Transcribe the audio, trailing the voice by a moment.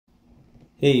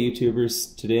Hey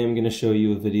YouTubers, today I'm going to show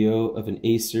you a video of an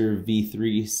Acer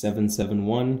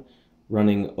v3-771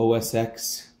 running OS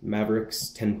X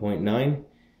Mavericks 10.9.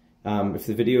 If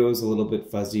the video is a little bit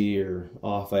fuzzy or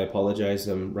off, I apologize.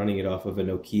 I'm running it off of a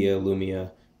Nokia Lumia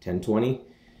 1020.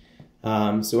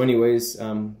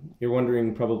 You're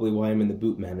wondering probably why I'm in the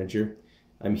boot manager.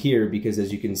 I'm here because,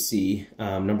 as you can see,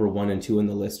 number 1 and 2 in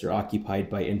the list are occupied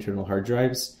by internal hard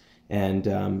drives, and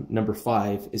number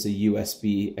 5 is a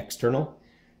USB external.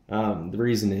 The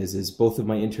reason is both of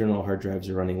my internal hard drives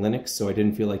are running Linux, so I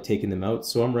didn't feel like taking them out,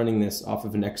 so I'm running this off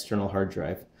of an external hard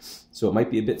drive. So it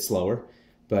might be a bit slower,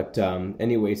 but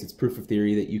anyways, it's proof of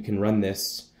theory that you can run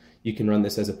this. You can run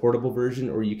this as a portable version,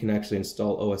 or you can actually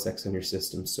install OS X on your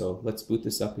system. So let's boot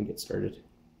this up and get started.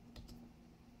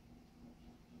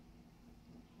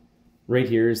 Right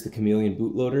here is the Chameleon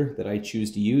bootloader that I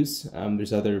choose to use.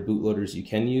 There's other bootloaders you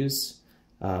can use,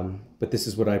 but this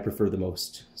is what I prefer the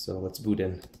most. So let's boot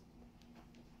in.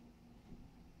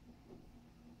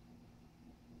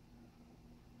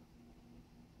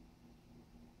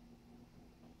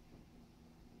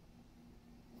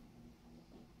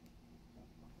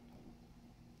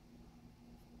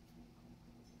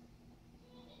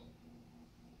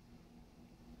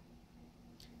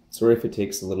 Sorry if it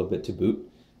takes a little bit to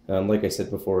boot. Like I said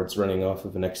before, it's running off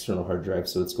of an external hard drive,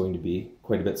 so it's going to be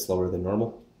quite a bit slower than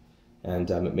normal.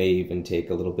 And it may even take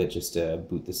a little bit just to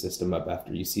boot the system up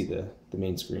after you see the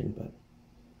main screen, but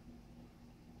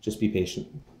just be patient.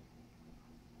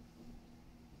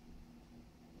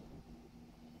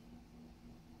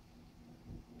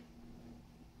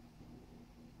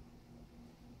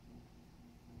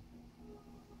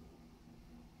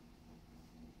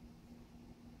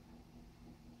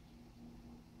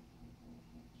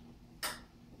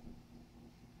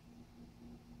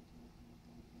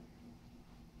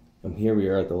 Here we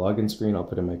are at the login screen. I'll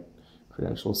put in my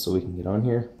credentials so we can get on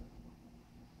here.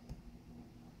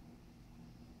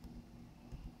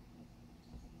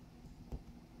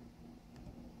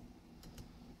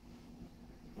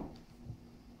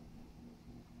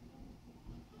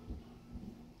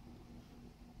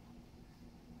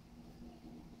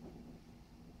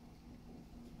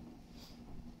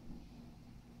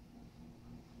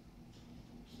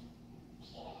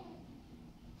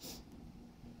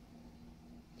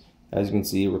 As you can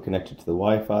see, we're connected to the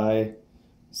Wi-Fi,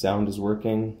 sound is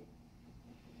working,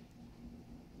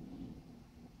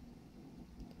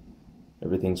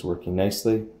 everything's working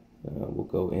nicely. We'll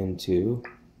go into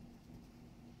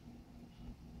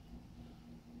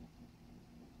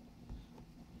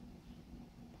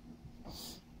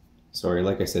sorry,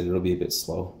 like I said, it'll be a bit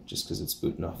slow just because it's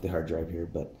booting off the hard drive here,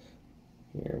 but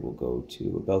here we'll go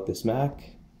to About This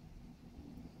Mac.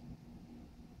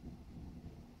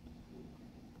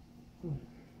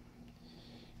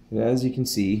 And as you can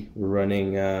see, we're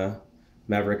running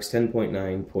Mavericks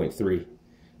 10.9.3.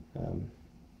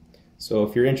 So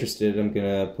if you're interested, I'm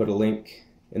going to put a link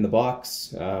in the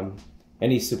box.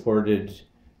 Any supported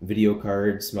video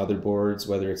cards, motherboards,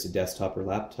 whether it's a desktop or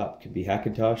laptop, can be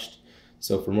Hackintoshed.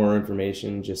 So for more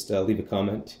information, just leave a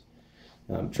comment.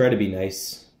 Try to be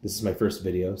nice. This is my first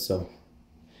video, so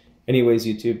anyways,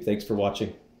 YouTube, thanks for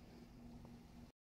watching.